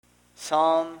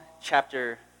Psalm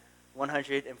chapter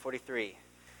 143.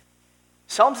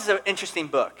 Psalms is an interesting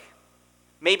book.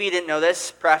 Maybe you didn't know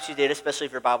this, perhaps you did, especially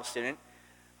if you're a Bible student.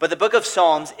 But the book of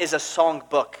Psalms is a song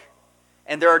book.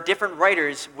 And there are different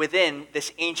writers within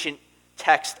this ancient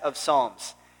text of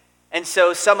Psalms. And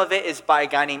so some of it is by a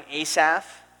guy named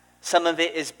Asaph. Some of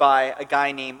it is by a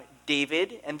guy named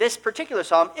David. And this particular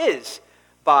psalm is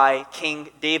by King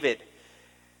David.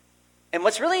 And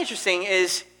what's really interesting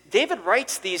is David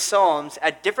writes these psalms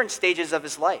at different stages of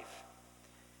his life.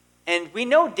 And we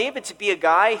know David to be a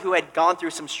guy who had gone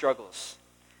through some struggles.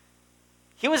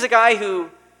 He was a guy who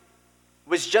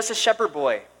was just a shepherd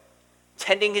boy,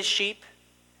 tending his sheep,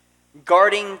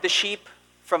 guarding the sheep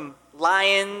from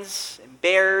lions and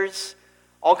bears,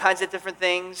 all kinds of different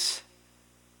things.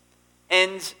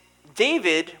 And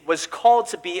David was called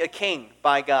to be a king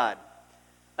by God,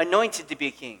 anointed to be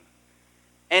a king.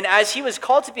 And as he was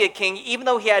called to be a king, even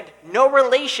though he had no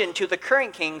relation to the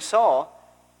current king, Saul,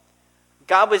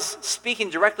 God was speaking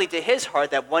directly to his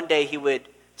heart that one day he would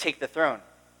take the throne.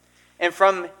 And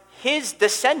from his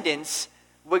descendants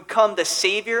would come the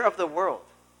Savior of the world.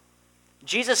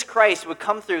 Jesus Christ would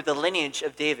come through the lineage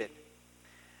of David.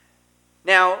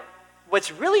 Now,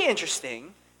 what's really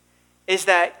interesting is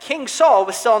that King Saul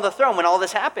was still on the throne when all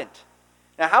this happened.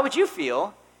 Now, how would you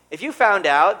feel if you found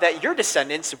out that your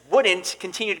descendants wouldn't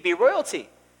continue to be royalty?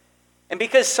 And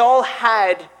because Saul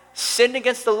had sinned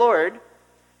against the Lord,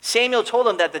 Samuel told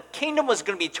him that the kingdom was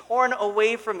going to be torn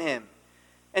away from him.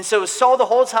 And so Saul the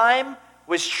whole time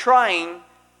was trying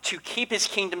to keep his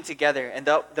kingdom together. And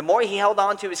the more he held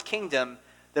on to his kingdom,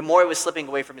 the more it was slipping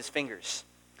away from his fingers.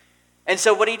 And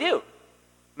so what did he do?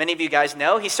 Many of you guys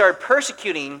know, he started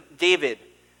persecuting David.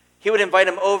 He would invite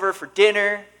him over for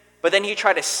dinner, but then he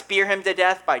tried to spear him to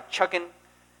death by chucking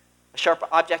a sharp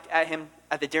object at him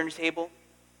at the dinner table.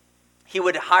 He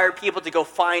would hire people to go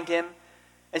find him.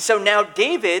 And so now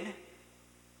David,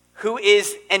 who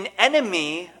is an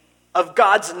enemy of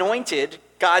God's anointed,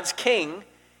 God's king,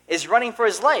 is running for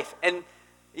his life. And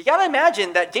you got to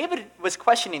imagine that David was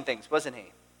questioning things, wasn't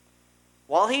he?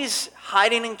 While he's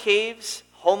hiding in caves,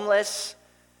 homeless,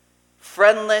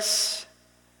 friendless,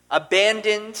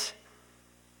 abandoned,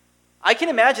 I can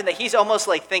imagine that he's almost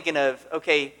like thinking of,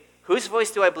 okay, whose voice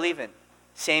do I believe in?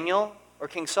 Samuel or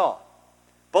King Saul?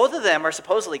 Both of them are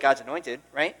supposedly God's anointed,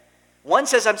 right? One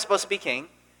says I'm supposed to be king,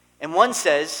 and one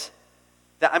says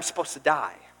that I'm supposed to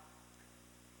die.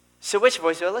 So which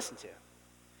voice do I listen to?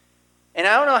 And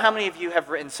I don't know how many of you have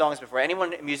written songs before.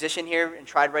 Anyone a musician here and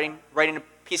tried writing a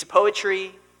piece of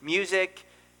poetry, music,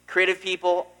 creative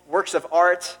people, works of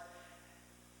art?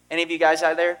 Any of you guys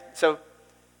out there? So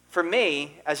for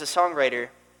me, as a songwriter,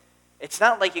 it's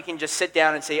not like you can just sit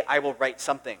down and say, I will write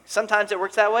something. Sometimes it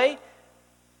works that way,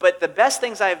 but the best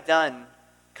things I've done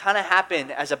kind of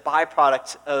happen as a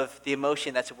byproduct of the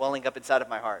emotion that's welling up inside of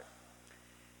my heart.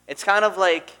 It's kind of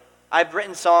like I've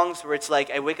written songs where it's like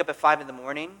I wake up at 5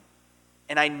 a.m,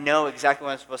 and I know exactly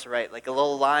what I'm supposed to write, like a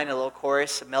little line, a little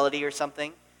chorus, a melody or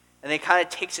something, and it kind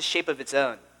of takes a shape of its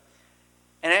own.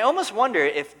 And I almost wonder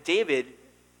if David,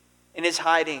 in his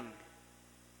hiding,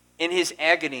 in his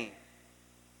agony,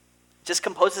 just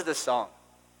composes this song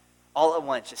all at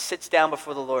once, just sits down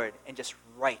before the Lord and just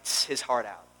writes his heart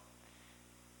out.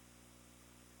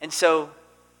 And so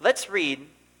let's read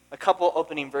a couple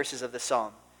opening verses of the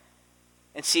psalm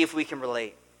and see if we can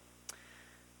relate. It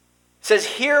says,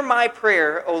 "Hear my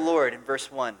prayer, O Lord," in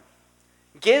verse 1.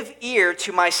 "Give ear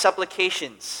to my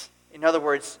supplications." In other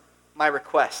words, my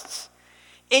requests.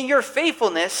 "In your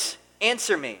faithfulness,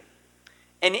 answer me,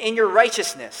 and in your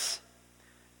righteousness.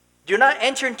 Do not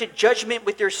enter into judgment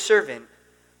with your servant,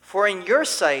 for in your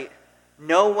sight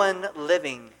no one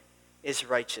living is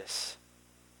righteous."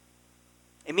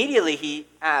 Immediately he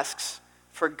asks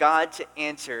for God to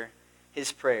answer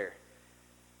his prayer.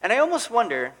 And I almost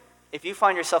wonder if you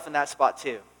find yourself in that spot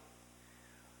too,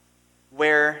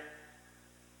 where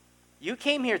you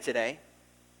came here today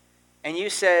and you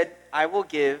said, I will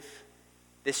give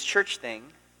this church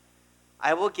thing,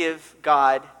 I will give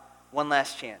God one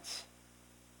last chance.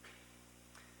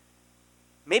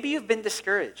 Maybe you've been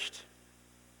discouraged.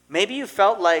 Maybe you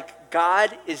felt like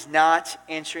God is not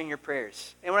answering your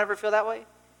prayers. Anyone ever feel that way?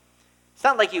 It's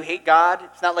not like you hate God.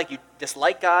 It's not like you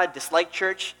dislike God, dislike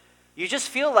church. You just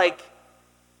feel like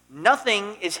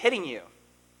nothing is hitting you.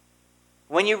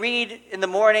 When you read in the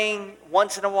morning,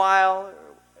 once in a while,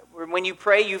 or when you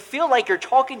pray, you feel like you're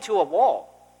talking to a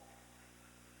wall.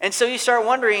 And so you start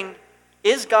wondering,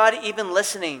 is God even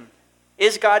listening?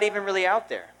 Is God even really out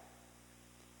there?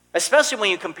 Especially when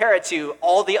you compare it to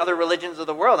all the other religions of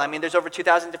the world. I mean, there's over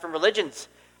 2,000 different religions.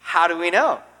 How do we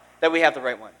know that we have the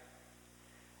right one?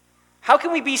 How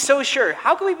can we be so sure?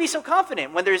 How can we be so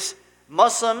confident when there's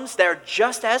Muslims that are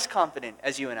just as confident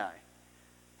as you and I?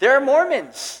 There are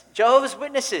Mormons, Jehovah's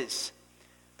Witnesses,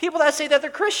 people that say that they're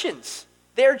Christians.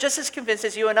 They're just as convinced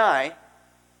as you and I,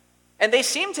 and they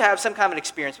seem to have some kind of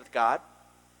experience with God.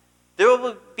 There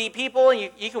will be people,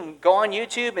 you can go on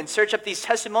YouTube and search up these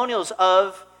testimonials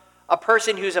of a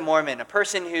person who's a Mormon, a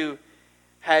person who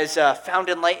has found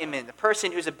enlightenment, a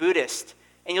person who's a Buddhist,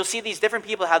 and you'll see these different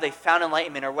people, how they found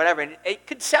enlightenment or whatever, and it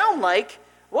could sound like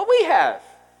what we have.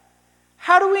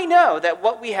 How do we know that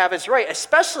what we have is right,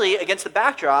 especially against the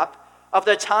backdrop of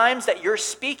the times that you're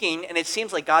speaking and it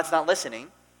seems like God's not listening,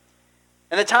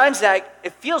 and the times that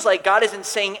it feels like God isn't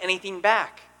saying anything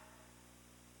back?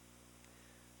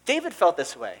 David felt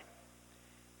this way.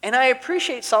 And I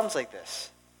appreciate Psalms like this,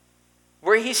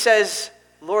 where he says,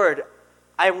 Lord,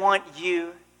 I want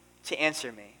you to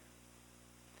answer me.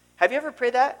 Have you ever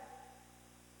prayed that?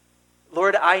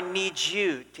 Lord, I need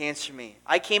you to answer me.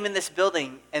 I came in this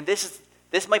building, and this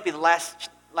might be the last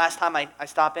time I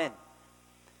stop in.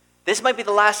 This might be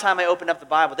the last time I open up the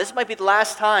Bible. This might be the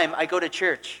last time I go to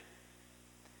church,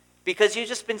 because you've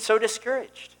just been so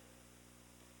discouraged.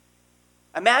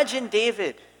 Imagine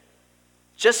David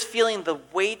just feeling the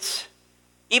weight,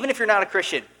 even if you're not a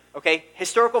Christian, okay?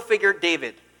 Historical figure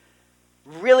David.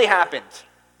 Really happened.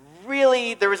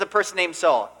 Really, there was a person named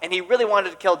Saul, and he really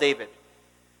wanted to kill David.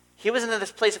 He was in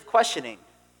this place of questioning.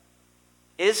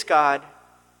 Is God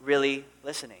really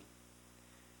listening?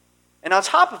 And on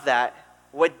top of that,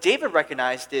 what David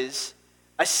recognized is,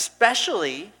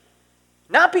 especially,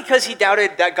 not because he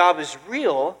doubted that God was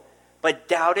real, but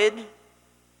doubted,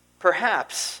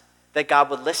 perhaps, that God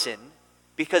would listen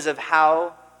because of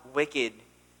how wicked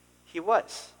he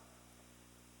was.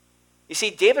 You see,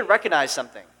 David recognized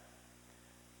something.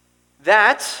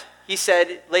 That, he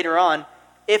said later on,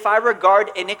 if I regard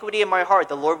iniquity in my heart,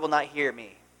 the Lord will not hear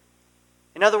me.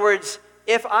 In other words,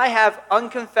 if I have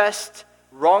unconfessed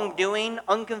wrongdoing,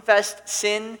 unconfessed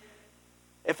sin,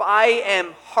 if I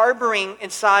am harboring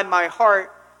inside my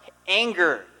heart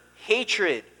anger,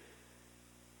 hatred,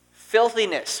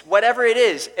 filthiness, whatever it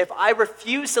is, if I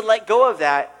refuse to let go of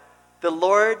that, the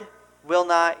Lord will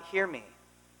not hear me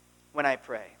when I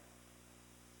pray.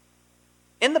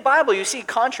 In the Bible, you see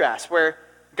contrast where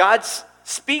God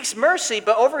speaks mercy,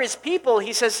 but over his people,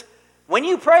 he says, when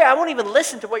you pray, I won't even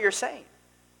listen to what you're saying.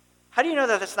 How do you know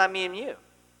that that's not me and you?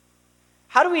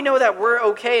 How do we know that we're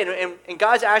okay and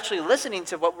God's actually listening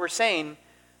to what we're saying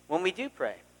when we do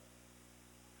pray?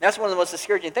 That's one of the most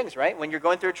discouraging things, right? When you're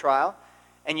going through a trial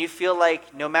and you feel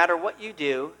like no matter what you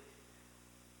do,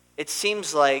 it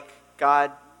seems like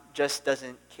God just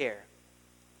doesn't care.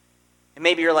 And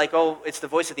maybe you're like, oh, it's the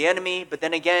voice of the enemy, but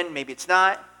then again, maybe it's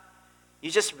not. You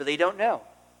just really don't know.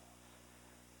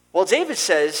 Well, David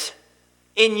says,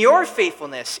 in your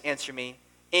faithfulness, answer me,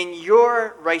 in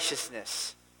your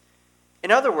righteousness.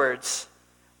 In other words,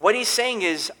 what he's saying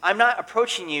is, I'm not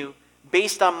approaching you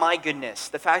based on my goodness,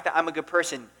 the fact that I'm a good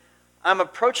person. I'm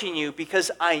approaching you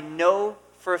because I know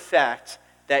for a fact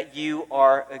that you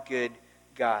are a good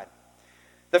God.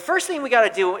 The first thing we got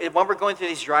to do when we're going through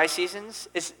these dry seasons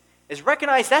is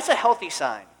recognize that's a healthy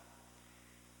sign.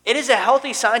 It is a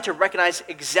healthy sign to recognize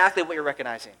exactly what you're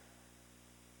recognizing.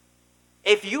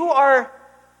 If you are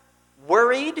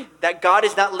worried that God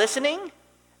is not listening,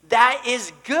 that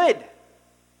is good.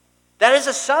 That is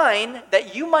a sign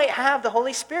that you might have the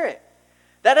Holy Spirit.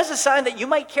 That is a sign that you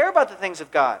might care about the things of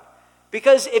God.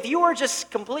 Because if you were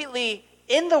just completely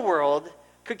in the world,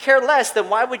 could care less, then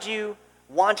why would you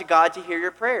want God to hear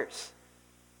your prayers?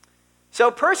 So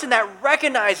a person that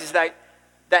recognizes that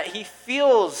he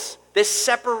feels this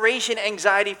separation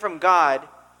anxiety from God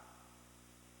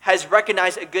has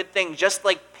recognized a good thing. Just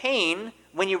like pain,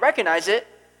 when you recognize it,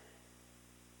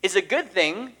 is a good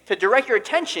thing to direct your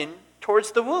attention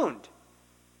towards the wound.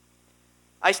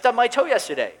 I stubbed my toe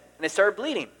yesterday, and it started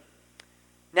bleeding.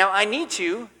 Now, I need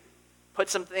to put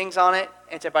some things on it,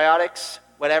 antibiotics,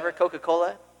 whatever,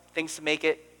 Coca-Cola, things to make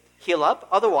it heal up.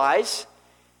 Otherwise,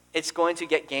 it's going to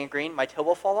get gangrene, my toe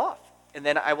will fall off, and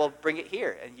then I will bring it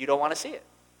here, and you don't want to see it.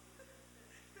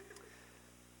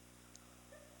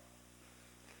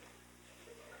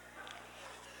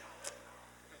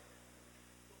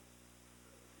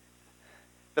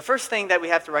 The first thing that we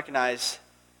have to recognize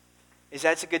is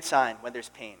that it's a good sign when there's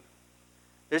pain.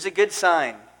 There's a good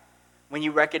sign when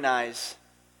you recognize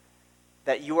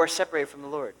that you are separated from the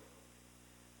Lord.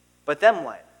 But then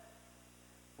what?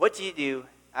 What do you do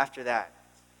after that?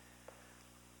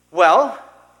 Well,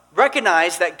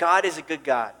 recognize that God is a good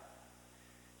God.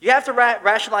 You have to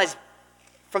rationalize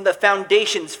from the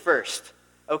foundations first.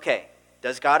 Okay,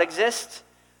 does God exist?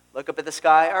 look up at the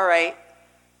sky, all right,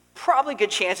 probably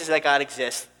good chances that God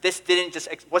exists. This didn't just,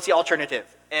 what's the alternative?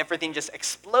 Everything just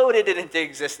exploded into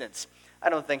existence. I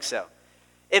don't think so.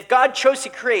 If God chose to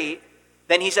create,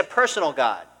 then he's a personal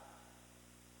God.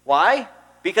 Why?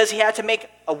 Because he had to make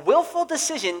a willful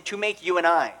decision to make you and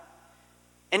I.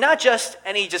 And not just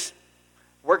any just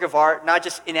work of art, not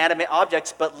just inanimate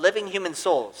objects, but living human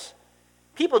souls.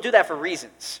 People do that for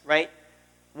reasons, right?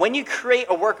 When you create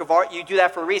a work of art, you do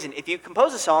that for a reason. If you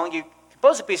compose a song, you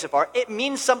compose a piece of art, it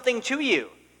means something to you.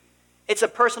 It's a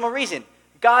personal reason.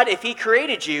 God, if he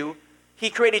created you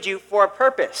for a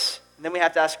purpose. And then we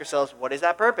have to ask ourselves, what is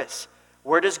that purpose?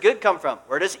 Where does good come from?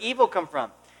 Where does evil come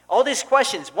from? All these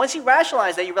questions. Once you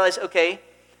rationalize that, you realize, okay,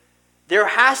 there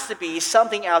has to be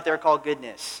something out there called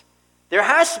goodness. There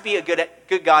has to be a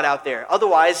good God out there.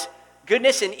 Otherwise,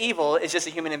 goodness and evil is just a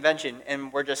human invention,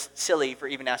 and we're just silly for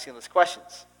even asking those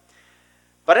questions.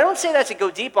 But I don't say that to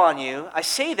go deep on you. I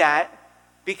say that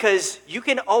because you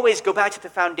can always go back to the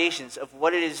foundations of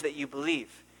what it is that you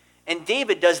believe. And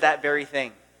David does that very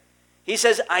thing. He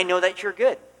says, I know that you're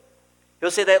good. He'll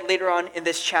say that later on in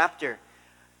this chapter.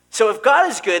 So if God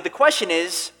is good, the question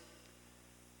is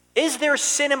there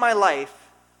sin in my life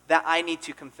that I need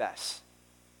to confess?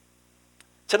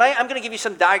 Tonight, I'm going to give you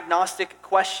some diagnostic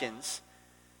questions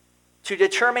to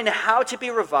determine how to be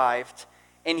revived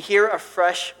and hear a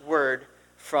fresh word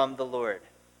from the Lord.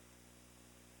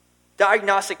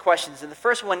 Diagnostic questions. And the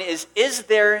first one is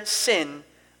there sin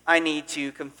I need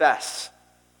to confess?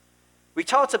 We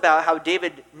talked about how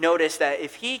David noticed that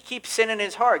if he keeps sin in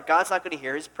his heart, God's not going to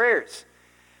hear his prayers.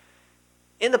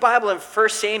 In the Bible, in 1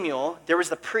 Samuel, there was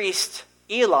the priest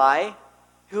Eli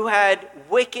who had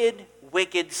wicked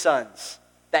sons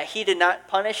that he did not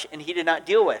punish and he did not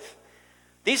deal with.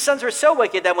 These sons were so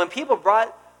wicked that when people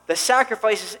brought the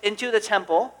sacrifices into the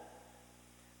temple,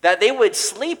 that they would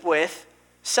sleep with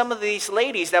some of these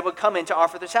ladies that would come in to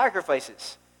offer the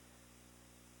sacrifices.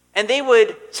 And they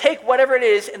would take whatever it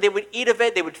is and they would eat of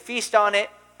it, they would feast on it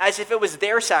as if it was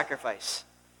their sacrifice.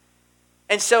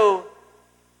 And so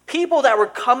people that were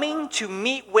coming to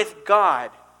meet with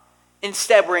God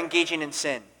instead were engaging in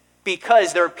sin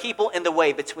because there were people in the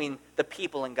way between the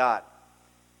people and God.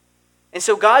 And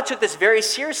so God took this very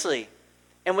seriously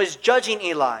and was judging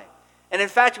Eli. And in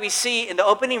fact, we see in the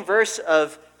opening verse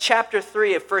of chapter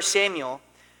 3 of 1 Samuel,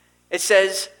 it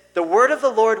says, the word of the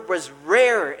Lord was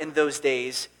rare in those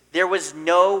days. There was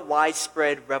no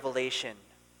widespread revelation.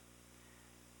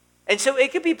 And so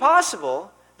it could be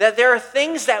possible that there are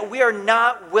things that we are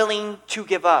not willing to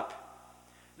give up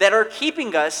that are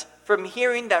keeping us from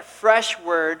hearing that fresh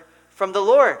word from the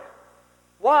Lord.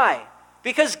 Why?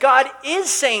 Because God is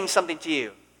saying something to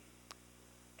you,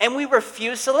 and we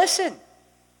refuse to listen.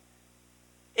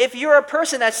 If you're a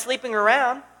person that's sleeping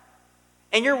around,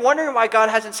 and you're wondering why God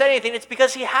hasn't said anything, it's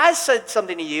because he has said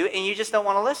something to you, and you just don't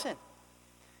want to listen.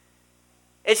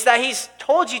 It's that he's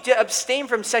told you to abstain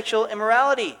from sexual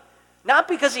immorality. Not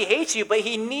because he hates you, but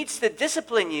he needs to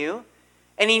discipline you,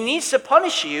 and he needs to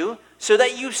punish you so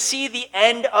that you see the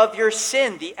end of your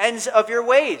sin, the ends of your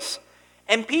ways.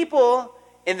 And people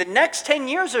in the next 10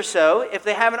 years or so, if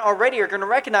they haven't already, are going to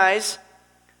recognize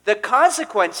the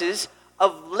consequences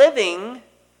of living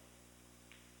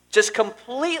just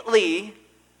completely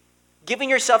giving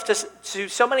yourself to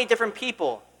so many different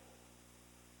people.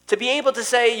 To be able to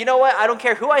say, you know what, I don't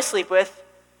care who I sleep with.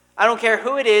 I don't care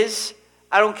who it is.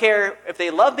 I don't care if they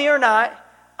love me or not.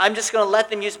 I'm just going to let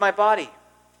them use my body.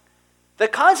 The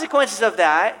consequences of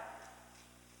that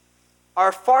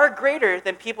are far greater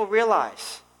than people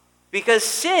realize. Because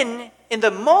sin in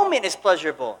the moment is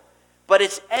pleasurable, but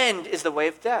its end is the way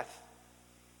of death.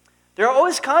 There are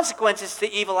always consequences to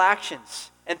evil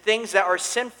actions and things that are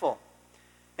sinful.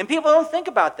 And people don't think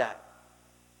about that.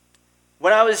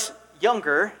 When I was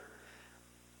younger,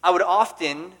 I would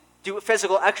often do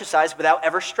physical exercise without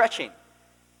ever stretching.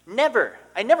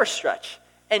 I never stretch.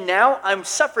 And now I'm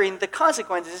suffering the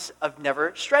consequences of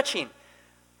never stretching.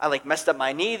 I messed up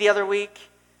my knee the other week.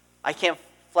 I can't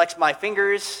flex my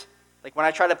fingers. When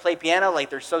I try to play piano,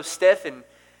 they're so stiff and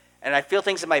I feel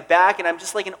things in my back, and I'm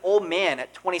just like an old man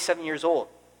at 27 years old.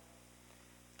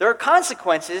 There are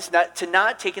consequences to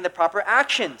not taking the proper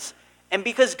actions. And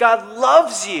because God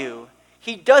loves you,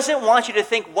 he doesn't want you to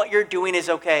think what you're doing is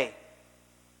okay.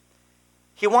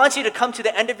 He wants you to come to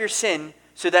the end of your sin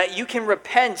so that you can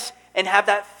repent and have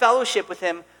that fellowship with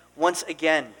him once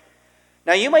again.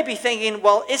 Now you might be thinking,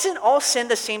 well, isn't all sin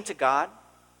the same to God?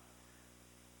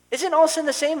 Isn't all sin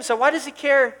the same? So why does he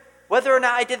care whether or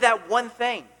not I did that one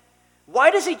thing? Why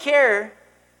does he care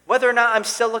whether or not I'm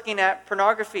still looking at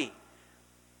pornography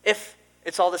if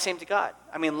it's all the same to God?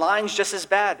 Lying's just as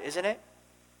bad, isn't it?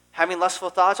 having lustful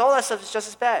thoughts, all that stuff is just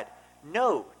as bad.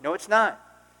 No, it's not.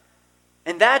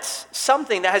 And that's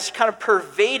something that has kind of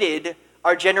pervaded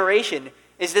our generation,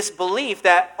 is this belief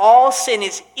that all sin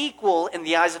is equal in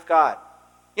the eyes of God.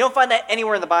 You don't find that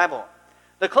anywhere in the Bible.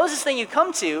 The closest thing you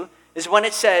come to is when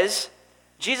it says,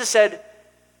 Jesus said,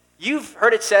 you've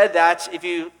heard it said that if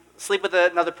you sleep with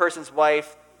another person's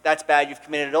wife, that's bad, you've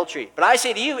committed adultery. But I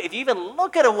say to you, if you even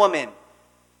look at a woman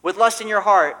with lust in your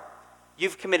heart,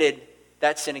 you've committed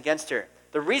that sin against her.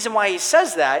 The reason why he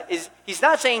says that is he's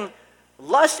not saying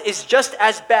lust is just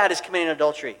as bad as committing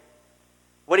adultery.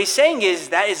 What he's saying is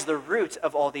that is the root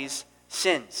of all these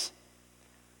sins.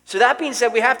 So that being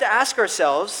said, we have to ask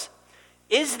ourselves,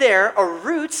 is there a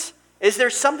root? Is there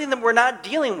something that we're not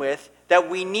dealing with that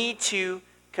we need to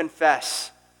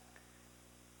confess?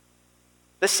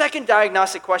 The second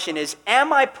diagnostic question is,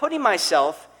 am I putting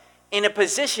myself in a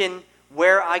position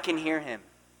where I can hear him?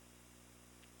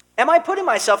 Am I putting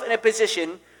myself in a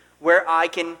position where I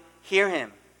can hear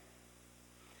him?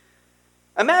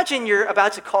 Imagine you're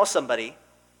about to call somebody,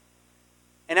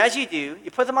 and as you do,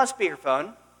 you put them on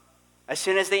speakerphone. As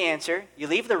soon as they answer, you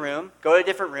leave the room, go to a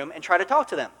different room, and try to talk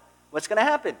to them. What's going to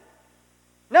happen?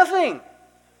 Nothing.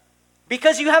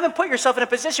 Because you haven't put yourself in a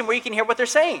position where you can hear what they're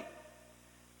saying.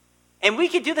 And we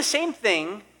could do the same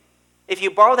thing if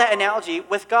you borrow that analogy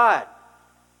with God.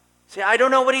 Say, I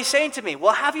don't know what he's saying to me.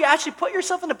 Well, have you actually put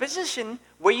yourself in a position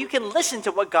where you can listen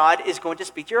to what God is going to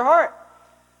speak to your heart?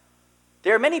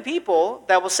 There are many people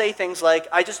that will say things like,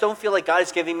 I just don't feel like God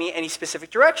is giving me any specific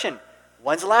direction.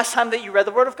 When's the last time that you read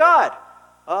the Word of God?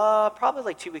 Probably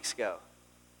like 2 weeks ago.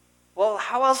 Well,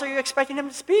 how else are you expecting him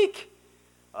to speak?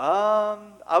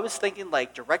 I was thinking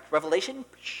like direct revelation.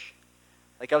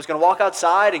 Like I was going to walk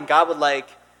outside and God would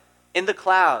in the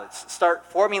clouds, start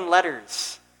forming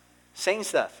letters, saying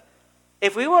stuff.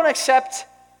 If we won't accept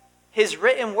his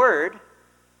written word,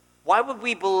 why would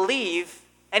we believe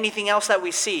anything else that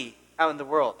we see out in the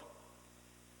world?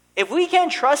 If we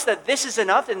can't trust that this is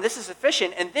enough and this is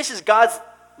sufficient and this is God's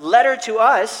letter to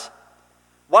us,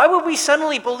 why would we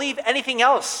suddenly believe anything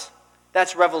else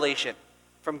that's revelation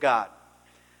from God?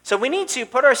 So we need to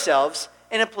put ourselves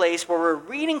in a place where we're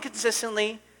reading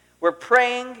consistently, we're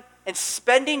praying, and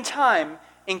spending time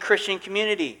in Christian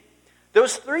community.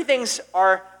 Those three things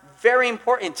are very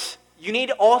important. You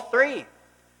need all three.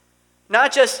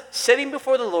 Not just sitting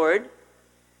before the Lord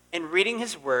and reading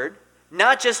his word,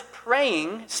 not just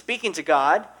praying, speaking to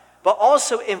God, but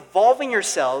also involving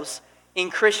yourselves in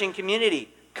Christian community,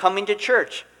 coming to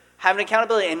church, having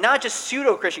accountability, and not just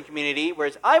pseudo-Christian community, where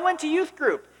it's, I went to youth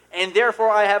group, and therefore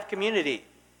I have community.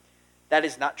 That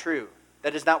is not true.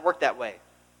 That does not work that way.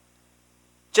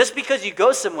 Just because you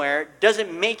go somewhere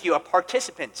doesn't make you a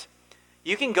participant.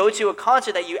 You can go to a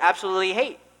concert that you absolutely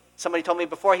hate. Somebody told me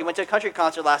before he went to a country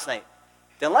concert last night.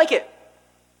 Didn't like it.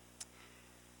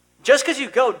 Just because you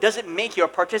go doesn't make you a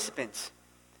participant.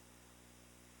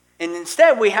 And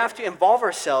instead, we have to involve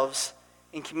ourselves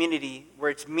in community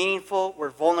where it's meaningful, we're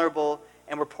vulnerable,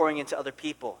 and we're pouring into other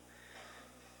people.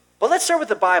 But let's start with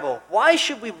the Bible. Why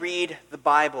should we read the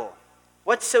Bible?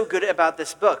 What's so good about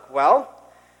this book? Well,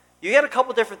 you get a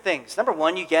couple different things. Number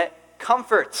one, you get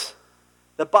comfort.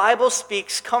 The Bible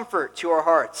speaks comfort to our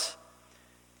hearts.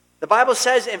 The Bible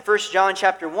says in 1 John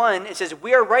chapter 1, it says,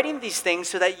 we are writing these things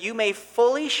so that you may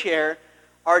fully share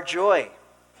our joy.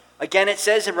 Again, it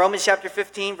says in Romans chapter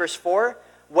 15, verse 4,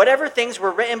 whatever things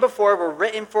were written before were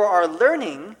written for our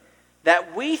learning,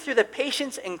 that we through the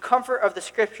patience and comfort of the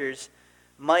Scriptures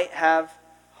might have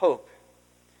hope.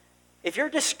 If you're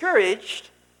discouraged,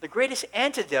 the greatest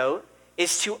antidote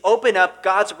is to open up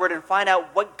God's word and find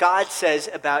out what God says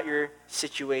about your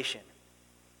situation.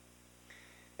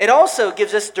 It also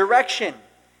gives us direction.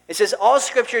 It says, all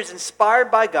Scripture is inspired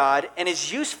by God and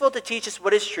is useful to teach us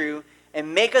what is true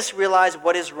and make us realize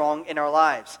what is wrong in our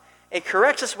lives. It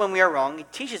corrects us when we are wrong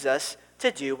and teaches us to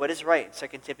do what is right. 2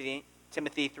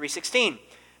 Timothy 3:16.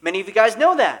 Many of you guys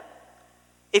know that.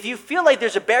 If you feel like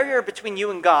there's a barrier between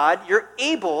you and God, you're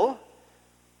able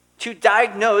to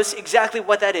diagnose exactly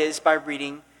what that is by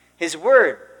reading his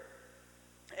word.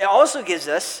 It also gives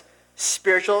us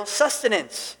spiritual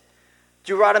sustenance.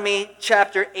 Deuteronomy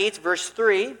chapter 8, verse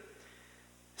 3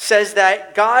 says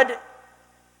that God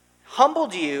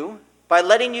humbled you by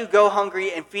letting you go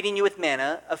hungry and feeding you with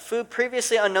manna, a food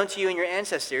previously unknown to you and your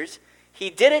ancestors. He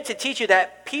did it to teach you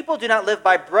that people do not live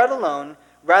by bread alone,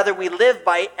 rather we live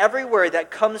by every word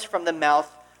that comes from the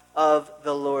mouth of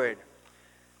the Lord.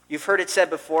 You've heard it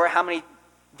said before, how many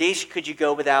days could you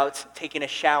go without taking a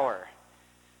shower?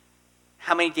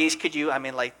 How many days could you,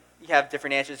 you have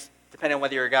different answers depending on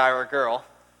whether you're a guy or a girl.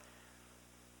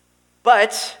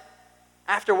 But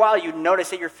After a while, you notice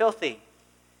that you're filthy.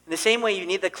 In the same way, you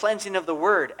need the cleansing of the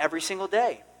word every single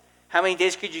day. How many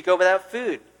days could you go without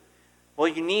food? Well,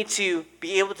 you need to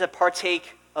be able to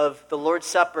partake of the Lord's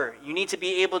Supper. You need to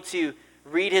be able to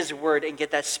read his word and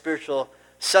get that spiritual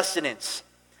sustenance.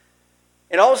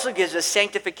 It also gives us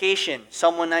sanctification.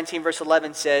 Psalm 119 verse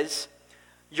 11 says,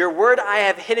 "Your word I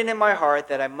have hidden in my heart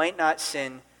that I might not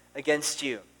sin against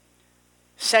you."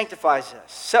 Sanctifies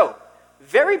us. So,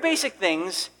 very basic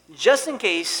things, just in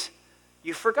case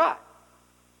you forgot.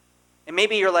 And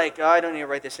maybe you're like, oh, I don't need to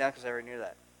write this down because I already knew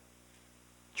that.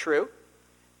 True.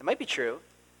 It might be true.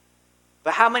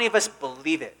 But how many of us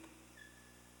believe it?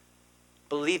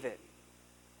 Believe it.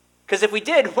 Because if we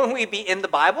did, wouldn't we be in the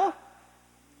Bible?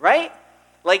 Right?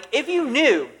 Like, if you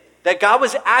knew that God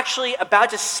was actually about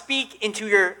to speak into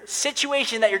your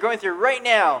situation that you're going through right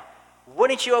now,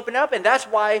 wouldn't you open up? And that's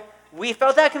why we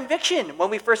felt that conviction when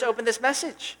we first opened this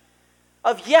message.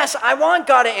 Of, yes, I want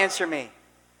God to answer me.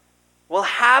 Well,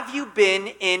 have you been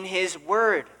in his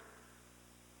word?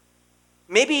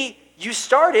 Maybe you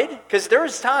started, because there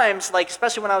was times, like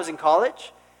especially when I was in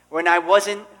college, when I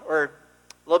wasn't, or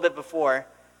a little bit before,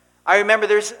 I remember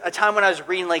there's a time when I was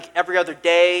reading like every other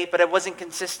day, but it wasn't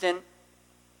consistent.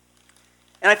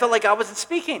 And I felt like I wasn't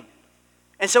speaking.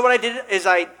 And so what I did is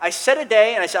I set a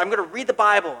day and I said, I'm going to read the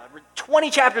Bible. I read 20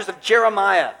 chapters of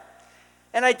Jeremiah.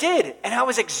 And I did. And I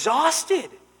was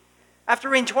exhausted. After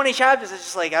reading 20 chapters, it's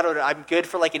just like, I don't know, I'm good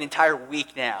for like an entire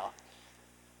week now.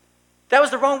 That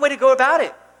was the wrong way to go about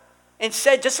it.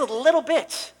 Instead, just a little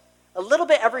bit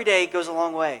every day goes a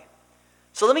long way.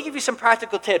 So let me give you some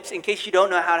practical tips in case you don't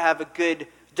know how to have a good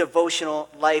devotional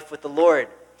life with the Lord.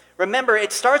 Remember,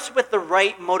 it starts with the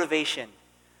right motivation.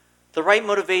 The right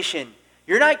motivation.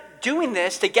 You're not doing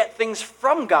this to get things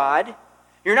from God.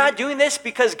 You're not doing this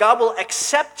because God will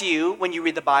accept you when you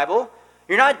read the Bible.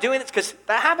 You're not doing this because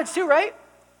that happens too, right?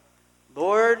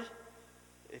 Lord,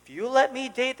 if you let me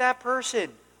date that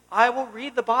person, I will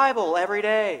read the Bible every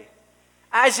day.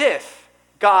 As if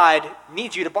God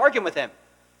needs you to bargain with him.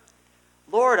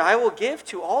 Lord, I will give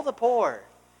to all the poor.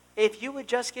 If you would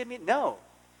just give me... No.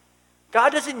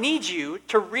 God doesn't need you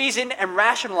to reason and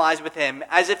rationalize with him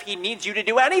as if he needs you to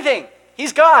do anything.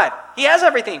 He's God. He has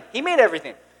everything. He made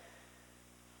everything.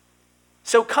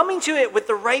 So coming to it with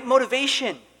the right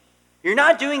motivation. You're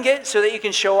not doing it so that you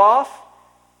can show off.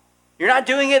 You're not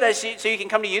doing it so you can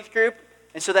come to youth group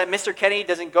and so that Mr. Kenny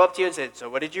doesn't go up to you and say, so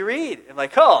what did you read? I'm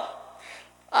like, oh,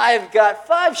 I've got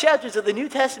 5 chapters of the New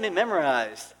Testament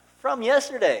memorized from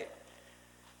yesterday.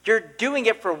 You're doing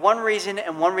it for one reason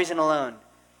and one reason alone.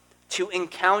 To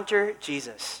encounter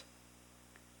Jesus.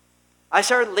 I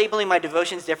started labeling my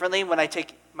devotions differently when I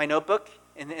take my notebook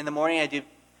in the morning.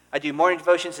 I do morning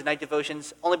devotions and night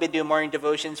devotions. Only been doing morning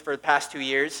devotions for the past 2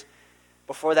 years.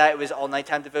 Before that, it was all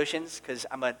nighttime devotions because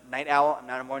I'm a night owl. I'm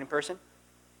not a morning person.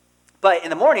 But in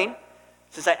the morning,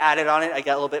 since I added on it, I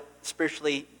got a little bit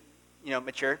spiritually,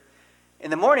 mature.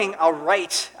 In the morning, I'll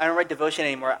write. I don't write devotion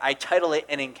anymore. I title it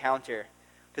An Encounter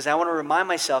because I want to remind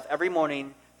myself every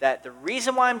morning that the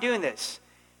reason why I'm doing this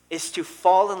is to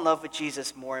fall in love with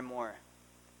Jesus more and more.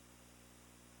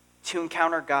 To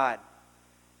encounter God.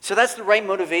 So that's the right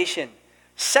motivation.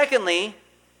 Secondly,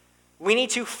 we need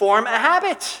to form a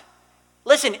habit.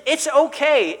 Listen, it's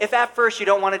okay if at first you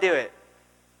don't want to do it.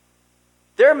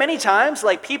 There are many times,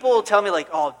 like people will tell me like,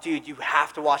 oh, dude, you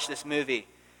have to watch this movie.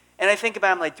 And I think about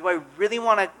it, I'm like, do I really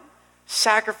want to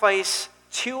sacrifice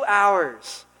 2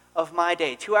 hours of my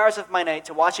day, 2 hours of my night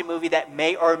to watch a movie that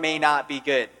may or may not be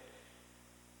good?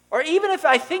 Or even if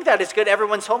I think that it's good,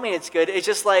 everyone's told me it's good, it's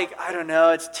just like, I don't know,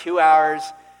 it's 2 hours.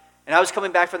 And I was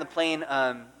coming back from the plane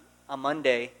on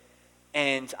Monday,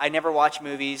 and I never watch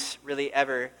movies really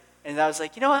ever. And I was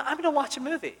like, you know what, I'm going to watch a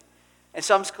movie. And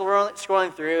so I'm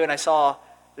scrolling through, and I saw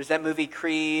there's that movie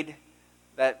Creed,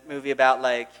 that movie about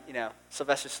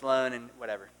Sylvester Stallone and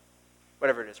whatever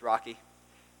it is, Rocky,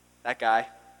 that guy.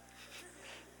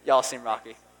 Y'all seen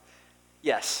Rocky?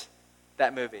 Yes,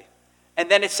 that movie. And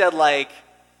then it said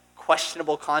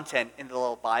questionable content in the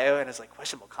little bio, and it's like,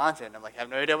 questionable content? I'm like, I have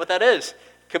no idea what that is.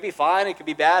 It could be fine, it could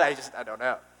be bad, I don't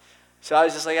know. So I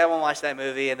was just like, I won't watch that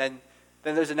movie. And then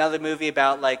there's another movie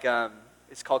about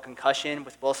it's called Concussion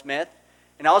with Will Smith.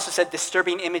 And I also said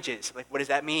disturbing images. Like, what does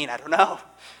that mean? I don't know.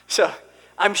 So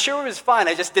I'm sure it was fine.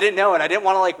 I just didn't know, and I didn't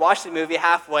want to watch the movie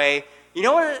halfway. You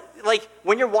know what,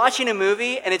 when you're watching a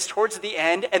movie and it's towards the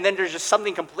end and then there's just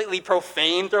something completely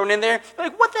profane thrown in there, you're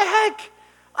like, what the heck?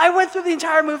 I went through the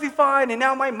entire movie fine and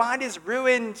now my mind is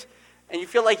ruined. And you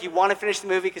feel like you want to finish the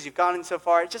movie because you've gone in so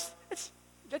far. I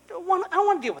don't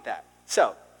want to deal with that.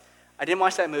 So I didn't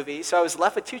watch that movie. So I was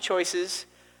left with 2 choices.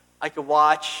 I could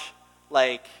watch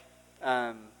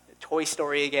Toy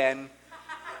Story again,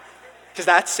 because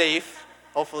that's safe,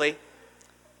 hopefully.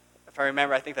 If I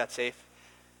remember, I think that's safe.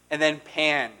 And then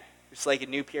Pan, it's like a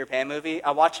new Peter Pan movie.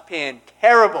 I watched Pan,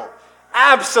 terrible,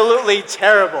 absolutely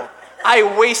terrible.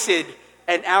 I wasted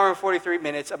an hour and 43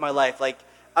 minutes of my life. Like,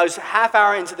 I was a half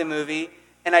hour into the movie,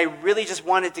 and I really just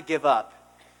wanted to give up.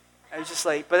 I was just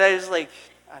like, but I was like,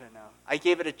 I don't know. I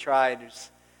gave it a try, and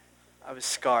I was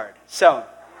scarred. So,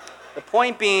 the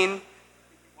point being,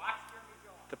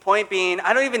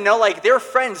 I don't even know, like, they were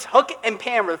friends. Hook and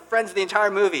Pam were friends the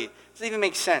entire movie. It doesn't even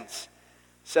make sense.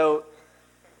 So,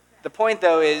 the point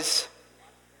is,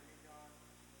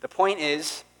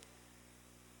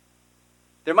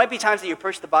 there might be times that you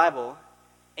approach the Bible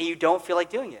and you don't feel like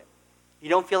doing it. You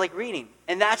don't feel like reading.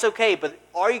 And that's okay, but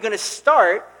are you going to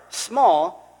start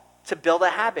small to build a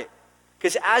habit?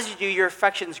 Because as you do, your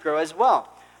affections grow as well.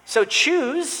 So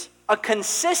choose a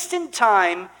consistent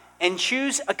time and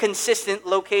choose a consistent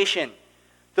location.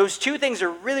 Those two things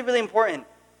are really, really important.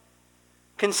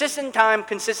 Consistent time,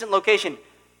 consistent location.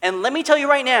 And let me tell you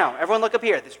right now, everyone look up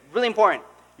here, this is really important.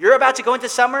 You're about to go into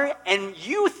summer and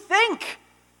you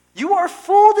are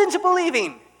fooled into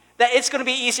believing that it's going to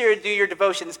be easier to do your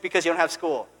devotions because you don't have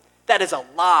school. That is a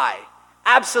lie.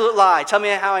 Absolute lie. Tell me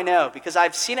how I know. Because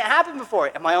I've seen it happen before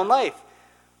in my own life.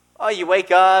 Oh, you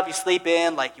wake up, you sleep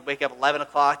in, like you wake up 11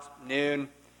 o'clock, noon,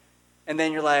 and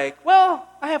then you're like, well,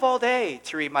 I have all day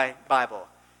to read my Bible.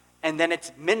 And then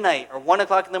it's midnight or 1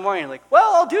 o'clock in the morning. You're like,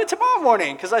 well, I'll do it tomorrow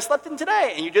morning because I slept in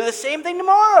today. And you do the same thing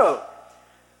tomorrow.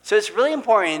 So it's really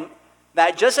important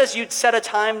that just as you'd set a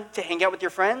time to hang out with your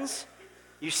friends,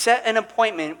 you set an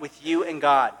appointment with you and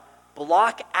God.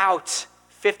 Block out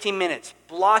 15 minutes.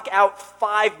 Block out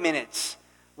 5 minutes.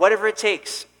 Whatever it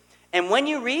takes. And when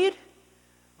you read,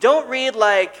 don't read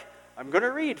like, I'm going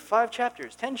to read 5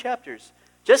 chapters, 10 chapters.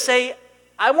 Just say,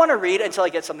 I want to read until I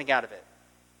get something out of it.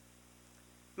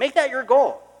 Make that your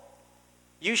goal.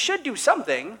 You should do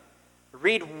something.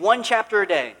 Read 1 chapter a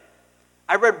day.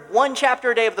 I read 1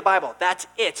 chapter a day of the Bible. That's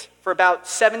it for about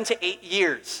 7 to 8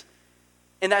 years.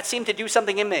 And that seemed to do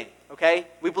something in me, okay?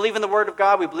 We believe in the Word of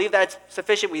God. We believe that it's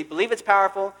sufficient. We believe it's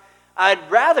powerful. I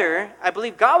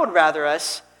believe God would rather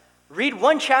us read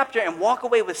 1 chapter and walk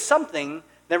away with something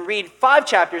than read 5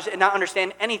 chapters and not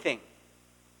understand anything.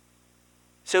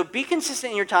 So be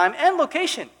consistent in your time and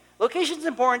location. Location is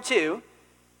important too,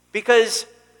 because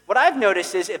what I've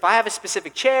noticed is if I have a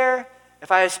specific chair,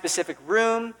 if I have a specific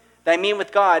room that I meet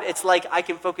with God, it's like I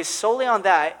can focus solely on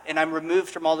that and I'm removed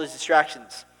from all those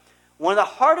distractions. One of the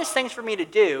hardest things for me to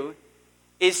do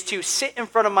is to sit in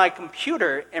front of my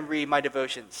computer and read my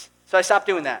devotions. So I stopped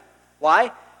doing that.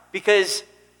 Why? Because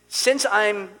since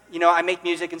I make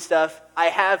music and stuff, I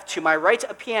have to my right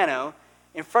a piano.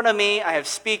 In front of me, I have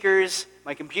speakers,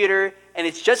 my computer, and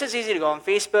it's just as easy to go on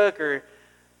Facebook or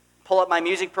pull up my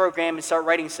music program and start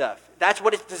writing stuff. That's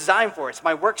what it's designed for. It's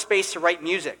my workspace to write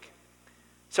music.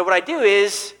 So what I do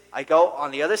is I go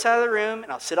on the other side of the room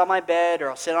and I'll sit on my bed or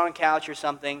I'll sit on a couch or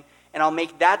something and I'll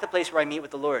make that the place where I meet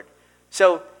with the Lord.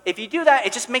 So if you do that,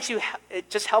 it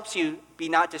just helps you be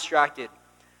not distracted.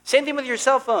 Same thing with your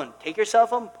cell phone. Take your cell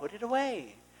phone, put it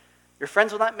away. Your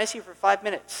friends will not miss you for 5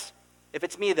 minutes. If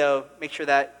it's me, though, make sure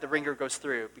that the ringer goes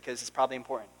through because it's probably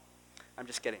important. I'm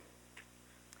just kidding.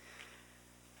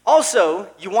 Also,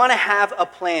 you want to have a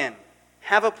plan.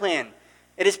 Have a plan.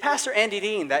 It is Pastor Andy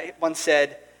Dean that once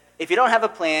said, if you don't have a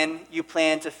plan, you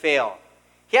plan to fail.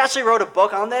 He actually wrote a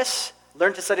book on this,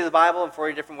 Learn to Study the Bible in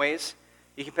 40 Different Ways.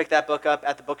 You can pick that book up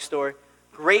at the bookstore.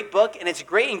 Great book, and it's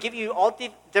great and give you all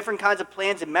different kinds of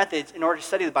plans and methods in order to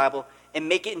study the Bible and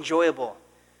make it enjoyable.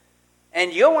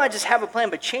 And you don't want to just have a plan,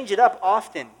 but change it up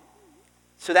often.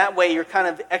 So that way you're kind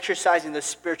of exercising those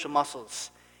spiritual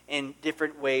muscles in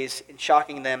different ways and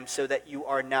shocking them so that you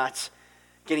are not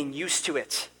getting used to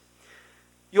it.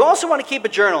 You also want to keep a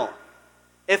journal,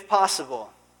 if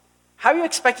possible. How are you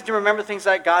expected to remember things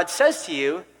that God says to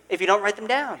you if you don't write them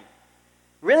down?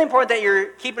 Really important that you're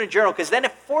keeping a journal because then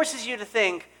it forces you to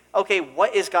think, okay,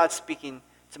 what is God speaking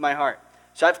to my heart?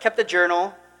 So I've kept a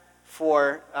journal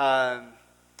for, I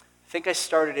think I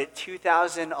started it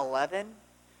 2011.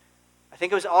 I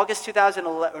think it was August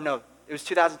 2011, or no, it was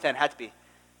 2010, had to be.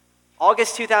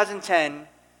 August 2010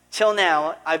 till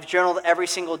now, I've journaled every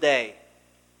single day.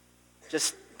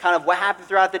 Just kind of what happened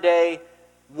throughout the day,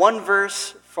 one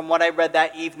verse from what I read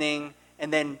that evening,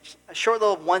 and then a short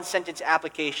little one-sentence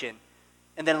application,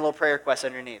 and then a little prayer request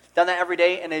underneath. Done that every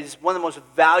day, and it is one of the most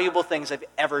valuable things I've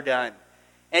ever done.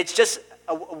 And it's just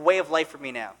a way of life for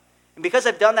me now. And because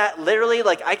I've done that, literally,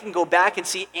 like, I can go back and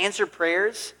see answered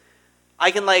prayers.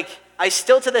 I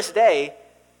still to this day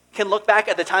can look back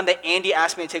at the time that Andy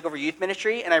asked me to take over youth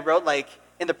ministry, and I wrote like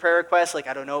in the prayer request, like,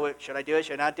 I don't know, should I do it,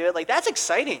 should I not do it? Like, that's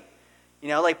exciting. You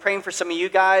know, like praying for some of you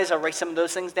guys, I'll write some of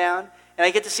those things down, and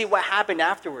I get to see what happened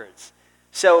afterwards.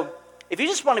 So if you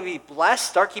just want to be blessed,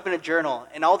 start keeping a journal.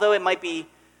 And although it might be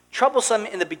troublesome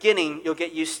in the beginning, you'll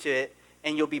get used to it,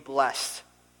 and you'll be blessed.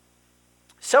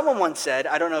 Someone once said,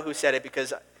 I don't know who said it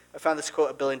because I found this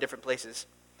quote a billion different places.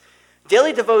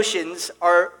 Daily devotions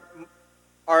are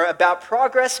about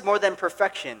progress more than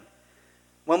perfection.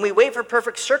 When we wait for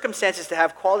perfect circumstances to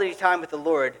have quality time with the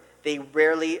Lord, they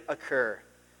rarely occur.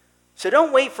 So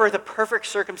don't wait for the perfect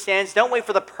circumstance. Don't wait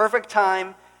for the perfect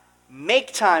time.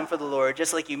 Make time for the Lord,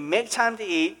 just like you make time to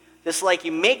eat, just like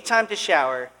you make time to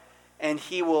shower, and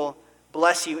he will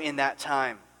bless you in that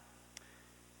time.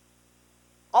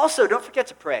 Also, don't forget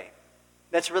to pray.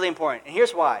 That's really important. And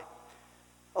here's why.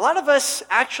 A lot of us,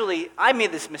 actually, I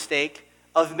made this mistake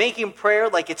of making prayer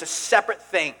like it's a separate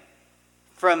thing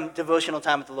from devotional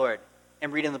time with the Lord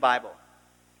and reading the Bible.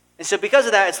 And so because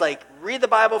of that, it's like, read the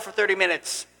Bible for 30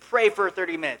 minutes, pray for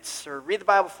 30 minutes, or read the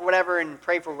Bible for whatever and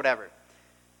pray for whatever.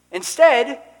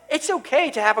 Instead, it's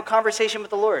okay to have a conversation with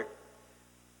the Lord.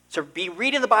 So be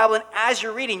reading the Bible, and as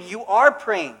you're reading, you are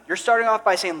praying. You're starting off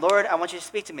by saying, Lord, I want you to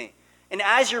speak to me. And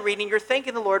as you're reading, you're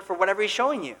thanking the Lord for whatever he's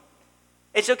showing you.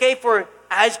 It's okay for,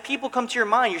 as people come to your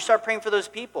mind, you start praying for those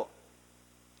people.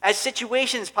 As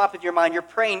situations pop into your mind, you're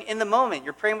praying in the moment.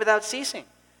 You're praying without ceasing.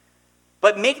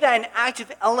 But make that an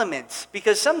active element,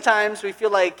 because sometimes we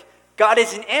feel like God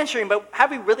isn't answering, but have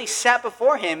we really sat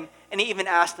before him and even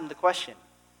asked him the question?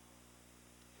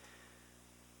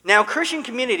 Now, Christian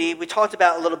community, we talked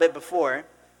about a little bit before,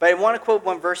 but I want to quote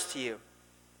one verse to you.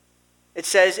 It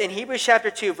says in Hebrews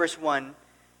chapter 2, verse 1,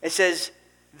 it says,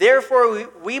 therefore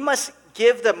we must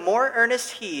give the more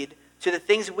earnest heed to the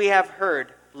things we have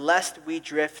heard, lest we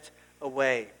drift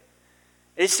away.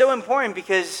 It is so important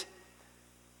because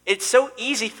it's so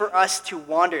easy for us to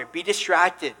wander, be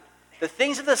distracted. The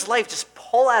things of this life just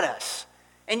pull at us.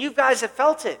 And you guys have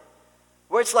felt it.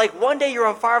 Where it's like one day you're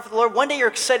on fire for the Lord, one day you're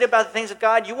excited about the things of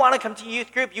God, you want to come to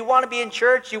youth group, you want to be in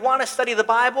church, you want to study the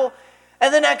Bible,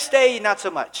 and the next day, not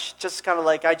so much. Just kind of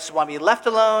like, I just want to be left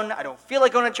alone, I don't feel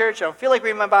like going to church, I don't feel like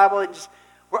reading my Bible,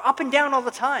 we're up and down all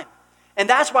the time. And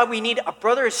that's why we need a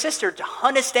brother or sister to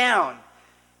hunt us down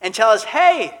and tell us,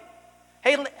 hey,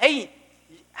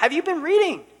 have you been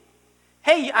reading?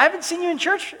 Hey, I haven't seen you in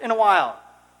church in a while.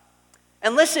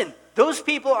 And listen, those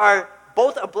people are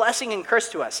both a blessing and curse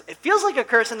to us. It feels like a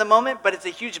curse in the moment, but it's a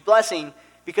huge blessing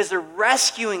because they're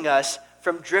rescuing us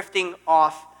from drifting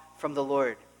off from the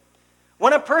Lord.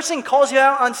 When a person calls you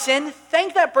out on sin,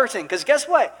 thank that person, because guess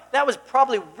what? That was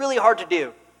probably really hard to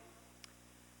do.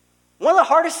 One of the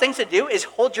hardest things to do is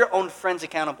hold your own friends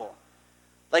accountable.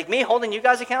 Like me holding you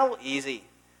guys accountable, easy.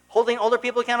 Holding older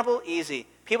people accountable, easy.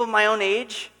 People my own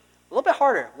age, a little bit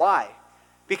harder. Why?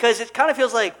 Because it kind of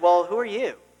feels like, well, who are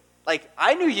you? Like,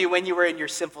 I knew you when you were in your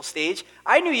sinful stage.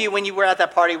 I knew you when you were at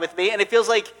that party with me, and it feels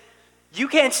like you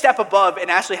can't step above and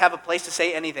actually have a place to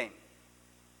say anything.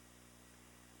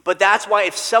 But that's why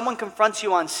if someone confronts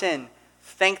you on sin,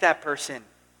 thank that person.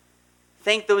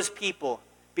 Thank those people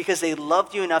because they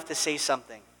loved you enough to say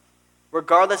something,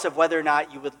 regardless of whether or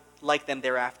not you would like them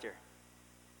thereafter.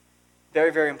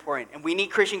 Very, very important. And we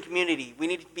need Christian community. We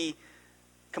need to be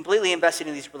completely invested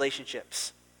in these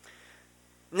relationships.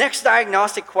 Next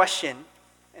diagnostic question,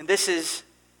 and this is,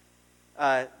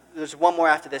 there's one more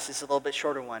after this. It's a little bit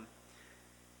shorter one.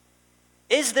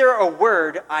 Is there a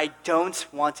word I don't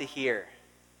want to hear?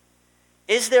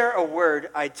 Is there a word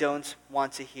I don't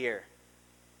want to hear?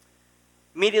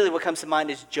 Immediately what comes to mind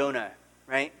is Jonah,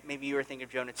 right? Maybe you were thinking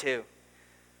of Jonah too.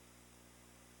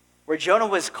 Where Jonah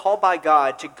was called by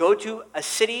God to go to a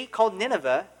city called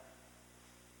Nineveh,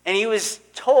 and he was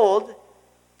told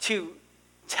to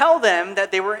tell them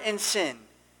that they were in sin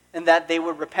and that they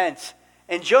would repent.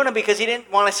 And Jonah, because he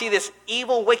didn't want to see this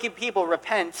evil, wicked people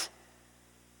repent,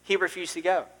 he refused to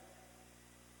go.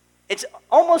 It's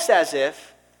almost as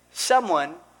if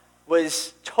someone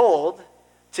was told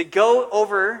to go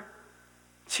over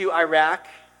to Iraq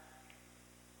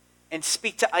and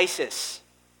speak to ISIS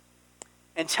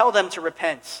and tell them to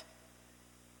repent.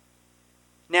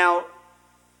 Now,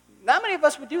 not many of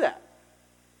us would do that.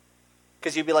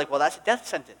 Because you'd be like, well, that's a death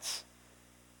sentence.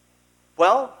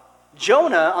 Well,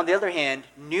 Jonah, on the other hand,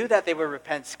 knew that they would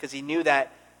repent because he knew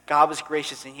that God was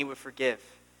gracious and he would forgive.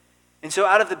 And so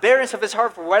out of the bitterness of his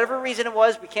heart, for whatever reason it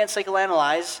was, we can't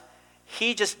psychoanalyze,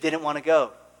 he just didn't want to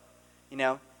go, you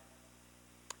know?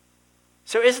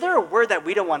 So is there a word that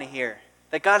we don't want to hear?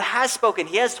 That God has spoken,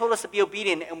 he has told us to be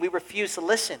obedient, and we refuse to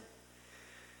listen?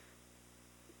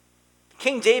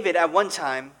 King David, at one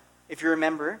time, if you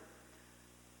remember,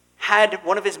 had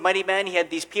one of his mighty men. He had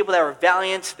these people that were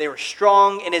valiant. They were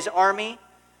strong in his army.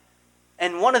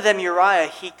 And one of them, Uriah,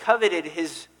 he coveted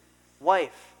his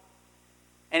wife.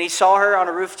 And he saw her on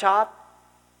a rooftop.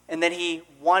 And then he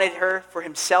wanted her for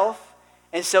himself.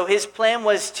 And so his plan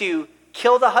was to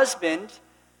kill the husband,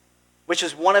 which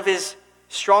was one of his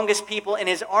strongest people in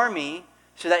his army,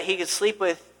 so that he could sleep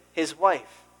with his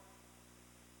wife.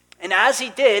 And as he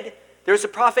did, there was a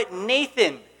prophet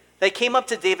Nathan that came up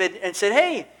to David and said,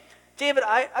 hey, David,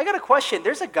 I got a question.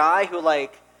 There's a guy who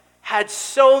had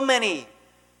so many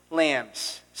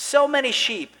lambs, so many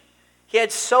sheep. He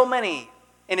had so many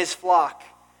in his flock.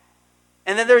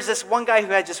 And then there's this one guy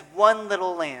who had just one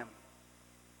little lamb.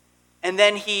 And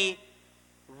then he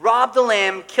robbed the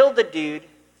lamb, killed the dude,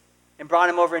 and brought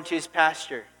him over into his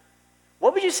pasture.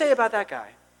 What would you say about that guy?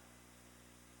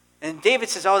 And David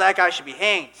says, oh, that guy should be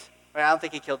hanged. Right, I don't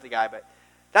think he killed the guy, but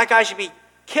that guy should be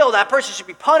killed. That person should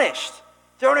be punished,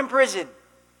 thrown in prison.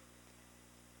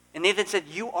 And Nathan said,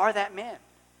 you are that man.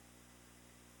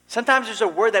 Sometimes there's a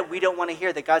word that we don't want to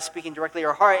hear, that God's speaking directly to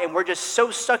our heart, and we're just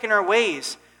so stuck in our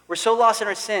ways, we're so lost in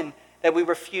our sin, that we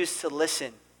refuse to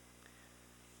listen.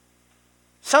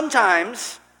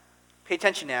 Sometimes, pay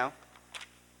attention now,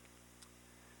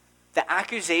 the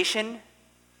accusation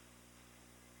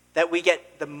that we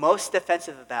get the most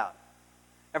defensive about.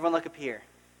 Everyone look up here.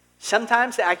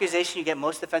 Sometimes the accusation you get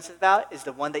most defensive about is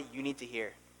the one that you need to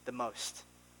hear the most.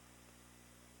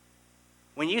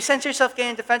 When you sense yourself getting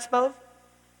in defense mode,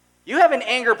 you have an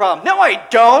anger problem. No, I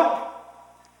don't.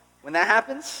 When that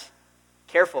happens,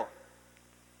 careful,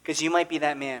 because you might be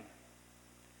that man.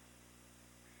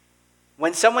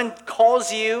 When someone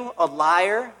calls you a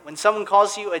liar, when someone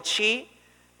calls you a cheat,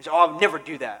 you say, oh, I would never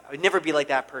do that. I would never be like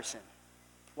that person.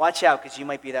 Watch out, because you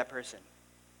might be that person.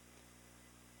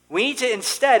 We need to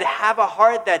instead have a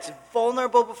heart that's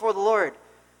vulnerable before the Lord,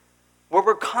 where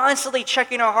we're constantly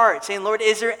checking our heart, saying, Lord,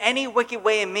 is there any wicked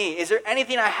way in me? Is there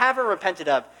anything I haven't repented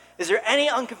of? Is there any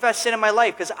unconfessed sin in my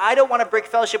life? Because I don't want to break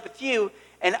fellowship with you,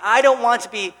 and I don't want to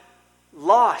be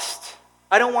lost.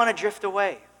 I don't want to drift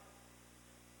away.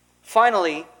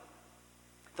 Finally,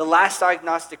 the last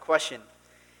diagnostic question.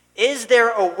 Is there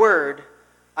a word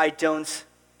I don't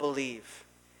believe?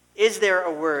 Is there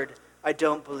a word I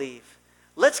don't believe?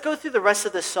 Let's go through the rest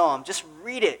of the psalm. Just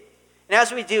read it. And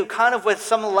as we do, kind of with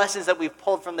some of the lessons that we've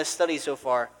pulled from this study so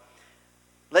far,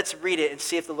 let's read it and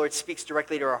see if the Lord speaks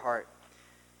directly to our heart.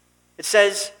 It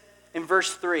says in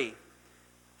verse 3,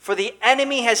 for the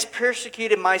enemy has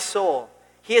persecuted my soul.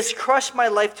 He has crushed my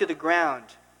life to the ground.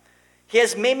 He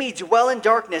has made me dwell in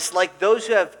darkness like those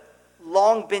who have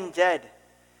long been dead.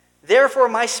 Therefore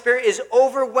my spirit is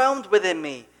overwhelmed within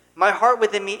me. My heart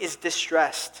within me is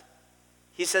distressed.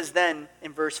 He says then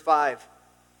in verse 5,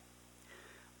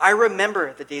 I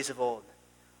remember the days of old.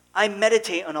 I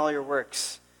meditate on all your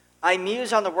works. I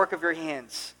muse on the work of your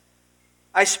hands.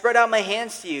 I spread out my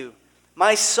hands to you.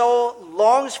 My soul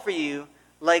longs for you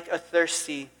like a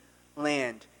thirsty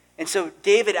land. And so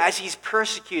David, as he's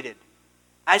persecuted,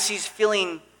 as he's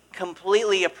feeling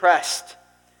completely oppressed,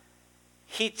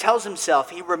 he tells himself,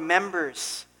 he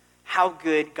remembers how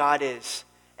good God is.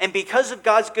 And because of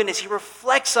God's goodness, he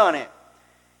reflects on it.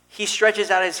 He stretches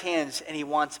out his hands and he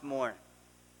wants more.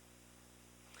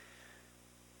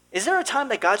 Is there a time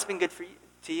that God's been good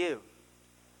to you?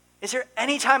 Is there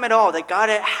any time at all that God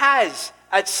has,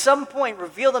 at some point,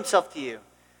 revealed himself to you?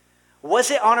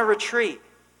 Was it on a retreat?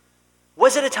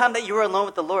 Was it a time that you were alone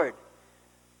with the Lord?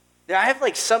 I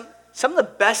have some of the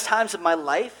best times of my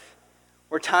life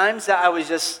were times that I was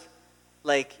just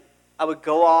I would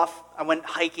go off, I went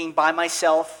hiking by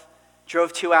myself,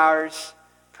 drove 2 hours,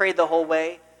 prayed the whole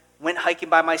way, went hiking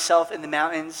by myself in the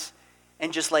mountains,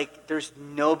 and just there's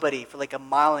nobody for a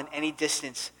mile in any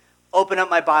distance. Open up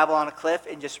my Bible on a cliff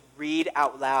and just read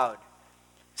out loud.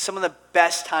 Some of the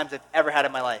best times I've ever had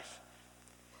in my life.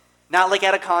 Not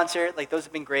at a concert, those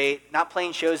have been great. Not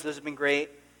playing shows, those have been great.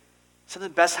 Some of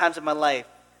the best times of my life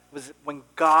was when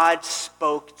God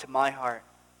spoke to my heart.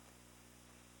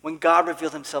 When God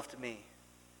revealed himself to me.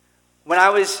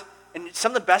 And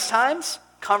some of the best times,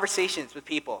 conversations with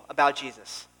people about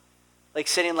Jesus.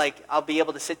 Sitting, I'll be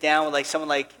able to sit down with someone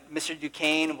like Mr.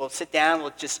 Duquesne. We'll sit down,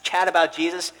 we'll just chat about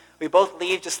Jesus. We both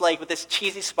leave just with this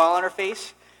cheesy smile on our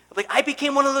face. I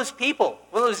became one of those people,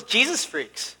 one of those Jesus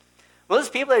freaks. One of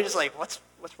those people that are just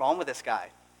what's wrong with this guy?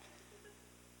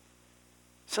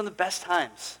 Some of the best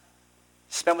times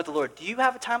spent with the Lord. Do you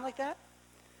have a time like that?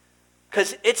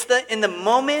 Because it's in the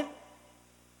moment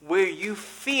where you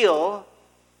feel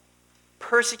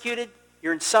persecuted,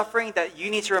 you're in suffering, that you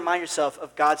need to remind yourself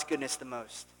of God's goodness the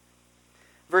most.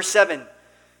 Verse 7,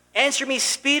 Answer me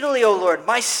speedily, O Lord.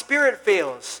 My spirit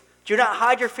fails. Do not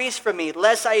hide your face from me,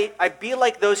 lest I be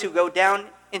like those who go down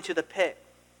into the pit.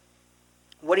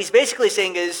 What he's basically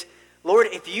saying is, Lord,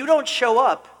 if you don't show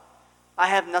up, I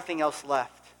have nothing else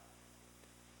left.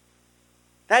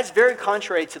 That's very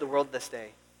contrary to the world this day,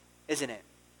 isn't it?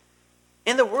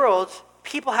 In the world,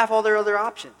 people have all their other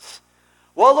options.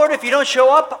 Well, Lord, if you don't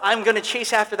show up, I'm going to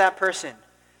chase after that person.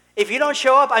 If you don't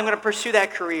show up, I'm going to pursue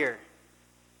that career.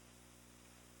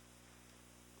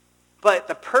 But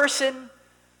the person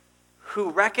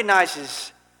who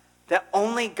recognizes that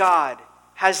only God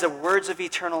has the words of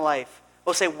eternal life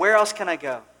will say, where else can I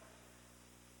go?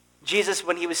 Jesus,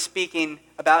 when he was speaking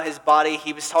about his body,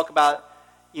 he was talking about,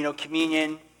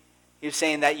 communion. He was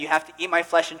saying that you have to eat my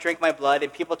flesh and drink my blood,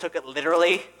 and people took it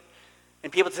literally.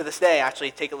 And people to this day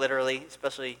actually take it literally,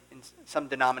 especially in some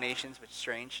denominations, which is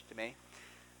strange to me.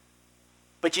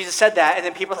 But Jesus said that, and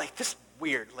then people are like, this is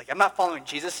weird. Like, I'm not following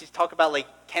Jesus. He's talking about,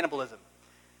 cannibalism.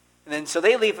 And then so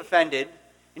they leave offended.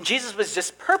 And Jesus was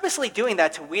just purposely doing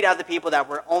that to weed out the people that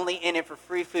were only in it for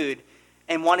free food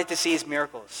and wanted to see his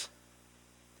miracles.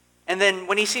 And then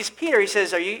when he sees Peter, he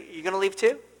says, are you going to leave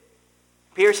too?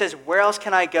 Peter says, where else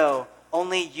can I go?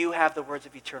 Only you have the words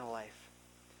of eternal life.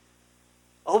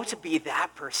 Oh, to be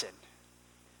that person.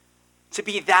 To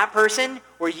be that person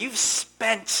where you've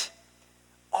spent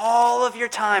all of your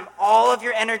time, all of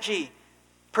your energy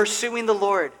pursuing the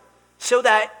Lord, so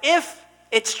that if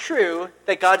it's true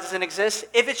that God doesn't exist,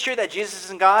 if it's true that Jesus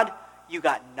isn't God, you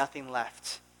got nothing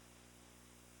left.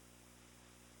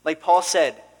 Like Paul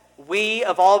said,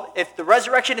 if the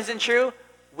resurrection isn't true,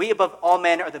 we above all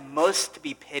men are the most to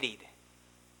be pitied.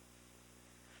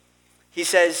 He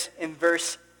says in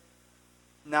verse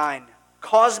 9,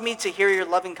 cause me to hear your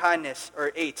loving kindness,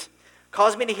 or 8,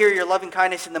 cause me to hear your loving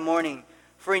kindness in the morning,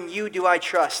 for in you do I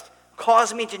trust.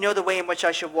 Cause me to know the way in which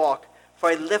I should walk, for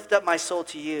I lift up my soul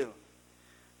to you.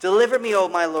 Deliver me, O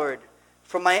my Lord,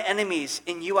 from my enemies.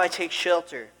 In you I take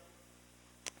shelter.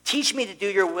 Teach me to do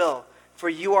your will, for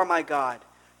you are my God.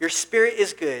 Your spirit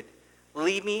is good.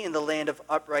 Lead me in the land of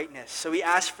uprightness. So he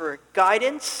asked for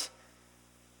guidance,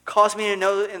 cause me to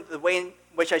know the way in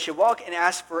which I should walk, and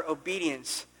ask for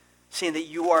obedience, saying that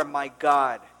you are my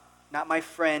God, not my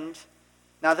friend,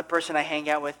 not the person I hang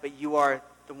out with, but you are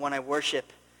the one I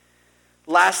worship.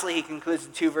 Lastly, he concludes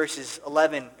in 2 verses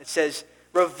 11. It says,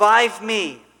 revive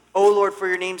me, O Lord, for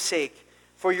your name's sake.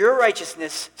 For your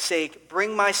righteousness' sake,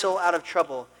 bring my soul out of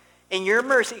trouble. In your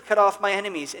mercy, cut off my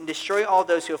enemies and destroy all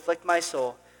those who afflict my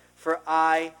soul, for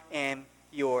I am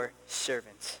your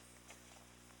servant.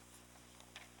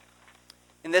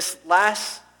 In this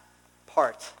last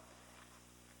part,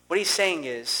 what he's saying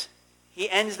is, he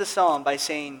ends the psalm by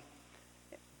saying,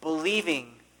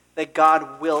 believing that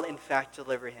God will in fact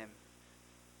deliver him.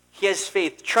 He has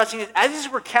faith, trusting it, as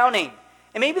we're counting.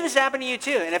 And maybe this happened to you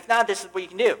too, and if not, this is what you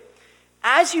can do.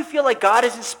 As you feel like God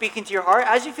isn't speaking to your heart,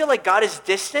 as you feel like God is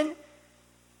distant,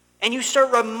 and you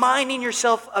start reminding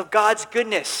yourself of God's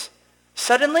goodness,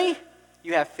 suddenly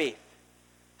you have faith.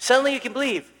 Suddenly you can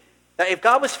believe that if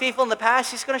God was faithful in the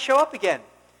past, he's going to show up again.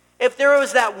 If there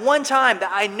was that one time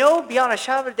that I know beyond a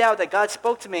shadow of a doubt that God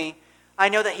spoke to me, I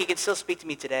know that he can still speak to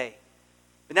me today.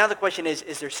 But now the question is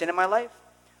there sin in my life?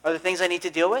 Are there things I need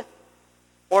to deal with?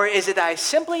 Or is it that I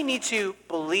simply need to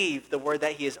believe the word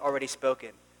that he has already spoken?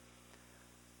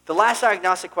 The last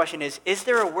diagnostic question is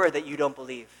there a word that you don't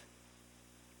believe?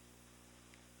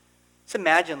 Let's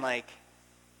imagine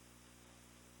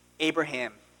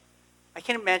Abraham. I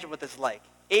can't imagine what this is like.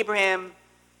 Abraham,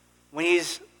 when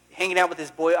he's hanging out with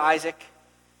his boy Isaac,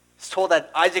 is told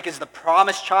that Isaac is the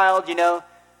promised child,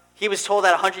 He was told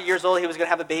at 100 years old he was going to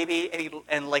have a baby,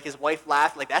 and his wife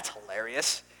laughed, that's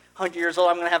hilarious. 100 years old,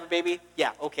 I'm going to have a baby?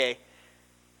 Yeah, okay.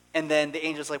 And then the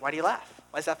angel's like, why do you laugh?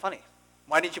 Why is that funny?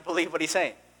 Why didn't you believe what he's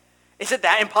saying? Is it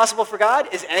that impossible for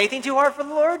God? Is anything too hard for the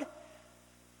Lord?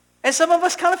 And some of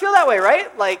us kind of feel that way, right?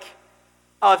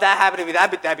 Oh, if that happened to me,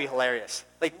 that'd be hilarious.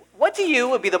 What to you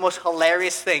would be the most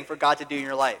hilarious thing for God to do in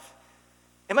your life?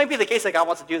 It might be the case that God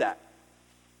wants to do that.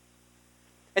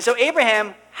 And so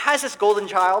Abraham has this golden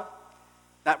child.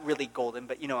 Not really golden,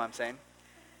 but you know what I'm saying.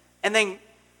 And then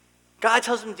God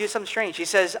tells him to do something strange. He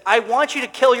says, I want you to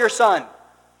kill your son.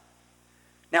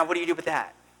 Now, what do you do with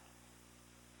that?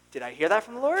 Did I hear that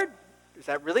from the Lord? Is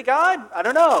that really God? I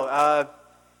don't know.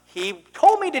 He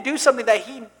told me to do something that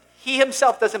he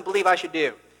himself doesn't believe I should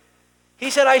do. He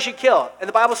said I should kill, and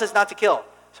the Bible says not to kill.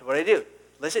 So what do I do?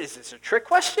 Listen, is this a trick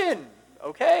question?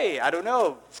 Okay, I don't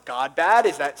know. Is God bad?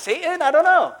 Is that Satan? I don't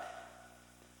know.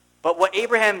 But what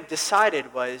Abraham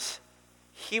decided was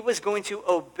he was going to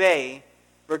obey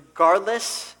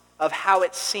regardless of how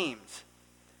it seemed.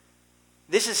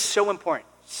 This is so important.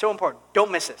 So important.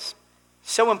 Don't miss this.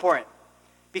 So important.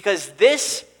 Because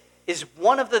this is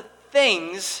one of the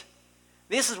things,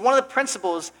 this is one of the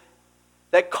principles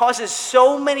that causes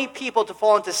so many people to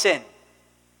fall into sin.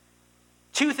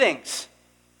 Two things.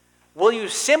 Will you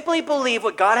simply believe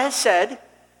what God has said,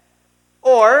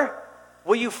 or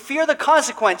will you fear the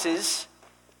consequences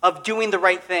of doing the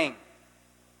right thing?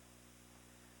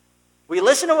 Will you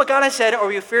listen to what God has said, or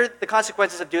will you fear the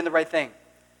consequences of doing the right thing?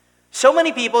 So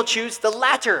many people choose the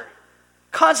latter,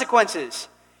 consequences.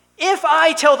 If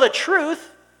I tell the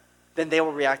truth, then they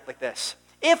will react like this.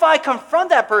 If I confront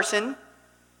that person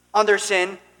on their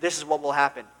sin, this is what will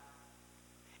happen.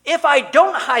 If I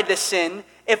don't hide the sin,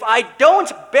 if I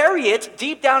don't bury it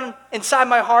deep down inside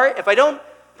my heart, if I don't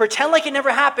pretend like it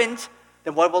never happened,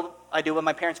 then what will I do when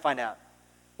my parents find out?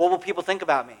 What will people think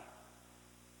about me?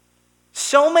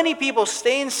 So many people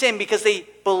stay in sin because they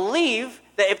believe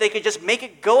that if they could just make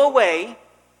it go away,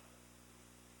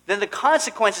 then the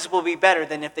consequences will be better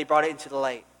than if they brought it into the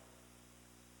light.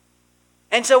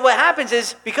 And so what happens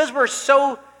is, because we're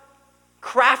so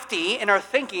crafty in our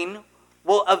thinking,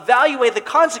 we'll evaluate the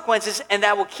consequences, and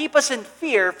that will keep us in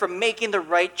fear from making the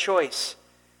right choice.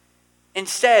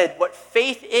 Instead, what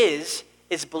faith is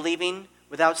believing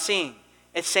without seeing.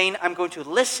 It's saying, I'm going to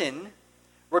listen,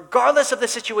 regardless of the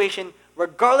situation,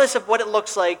 regardless of what it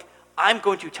looks like. I'm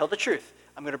going to tell the truth.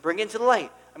 I'm going to bring it into the light.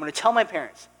 I'm going to tell my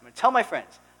parents. I'm going to tell my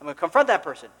friends. I'm going to confront that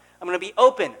person. I'm going to be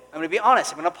open. I'm going to be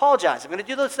honest. I'm going to apologize. I'm going to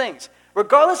do those things,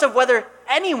 regardless of whether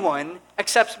anyone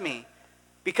accepts me,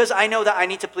 because I know that I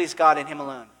need to please God and Him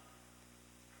alone.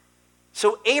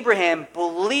 So Abraham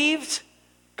believed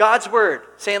God's word,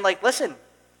 saying like, listen,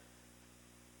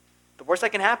 the worst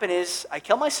that can happen is I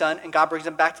kill my son and God brings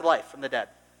him back to life from the dead.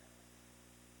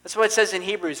 That's what it says in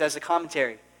Hebrews as a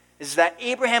commentary, is that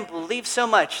Abraham believed so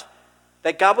much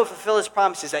that God would fulfill His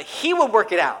promises, that He would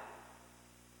work it out.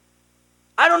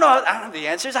 I don't know the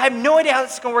answers. I have no idea how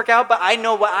this is going to work out, but I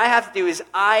know what I have to do is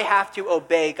I have to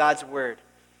obey God's word.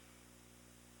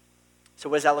 So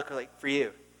what does that look like for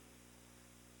you?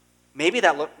 Maybe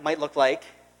that might look like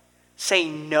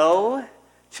saying no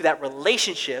to that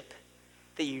relationship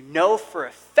that you know for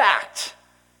a fact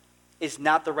is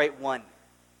not the right one.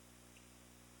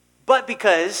 But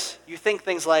because you think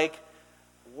things like,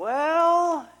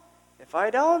 well, if I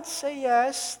don't say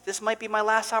yes, this might be my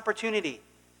last opportunity.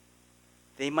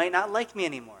 They might not like me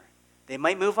anymore. They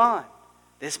might move on.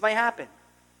 This might happen.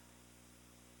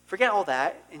 Forget all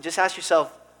that and just ask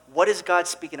yourself, what is God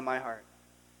speaking to my heart?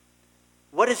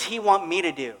 What does He want me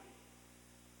to do?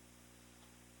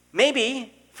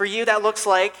 Maybe for you that looks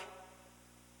like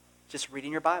just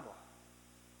reading your Bible.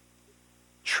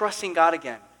 Trusting God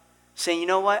again. Saying, you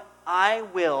know what? I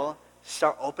will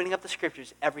start opening up the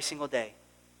scriptures every single day,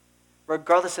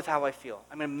 regardless of how I feel.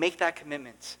 I'm going to make that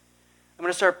commitment. I'm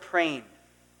going to start praying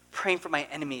for my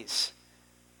enemies,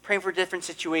 praying for different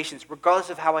situations, regardless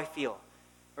of how I feel,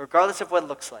 regardless of what it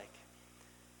looks like.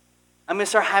 I'm going to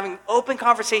start having open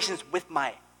conversations with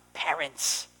my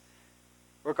parents,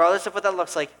 regardless of what that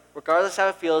looks like, regardless of how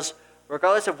it feels,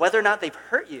 regardless of whether or not they've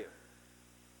hurt you.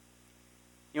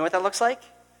 You know what that looks like?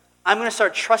 I'm going to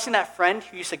start trusting that friend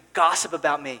who used to gossip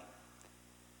about me,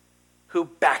 who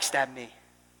backstabbed me,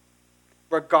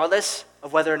 regardless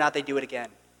of whether or not they do it again.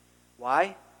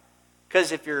 Why?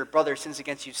 Because if your brother sins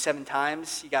against you 7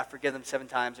 times, you got to forgive them 7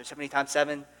 times, or 70 times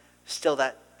 7, still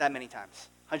that many times.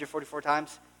 144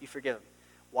 times, you forgive him.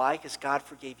 Why? Because God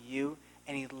forgave you,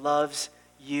 and He loves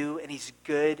you, and He's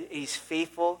good, and He's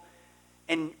faithful.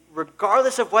 And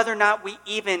regardless of whether or not we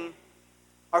even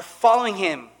are following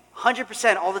Him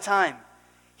 100% all the time,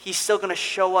 He's still going to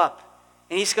show up,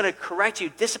 and He's going to correct you,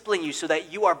 discipline you, so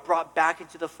that you are brought back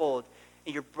into the fold,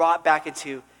 and you're brought back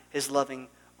into His loving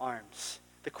arms.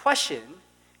 The question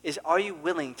is, are you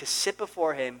willing to sit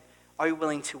before Him? Are you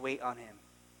willing to wait on Him?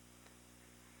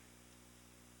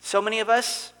 So many of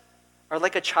us are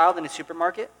like a child in a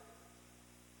supermarket.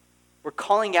 We're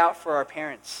calling out for our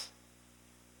parents,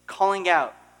 calling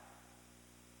out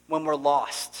when we're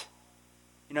lost.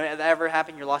 You know, that ever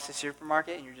happened? You're lost in a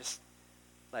supermarket and you're just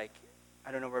like,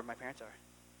 I don't know where my parents are.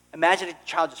 Imagine a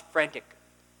child just frantic.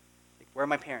 Like, where are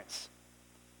my parents?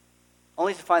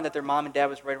 Only to find that their mom and dad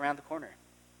was right around the corner.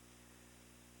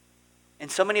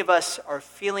 And so many of us are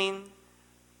feeling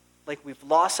like we've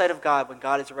lost sight of God when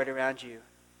God is right around you.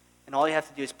 And all you have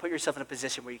to do is put yourself in a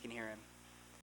position where you can hear Him.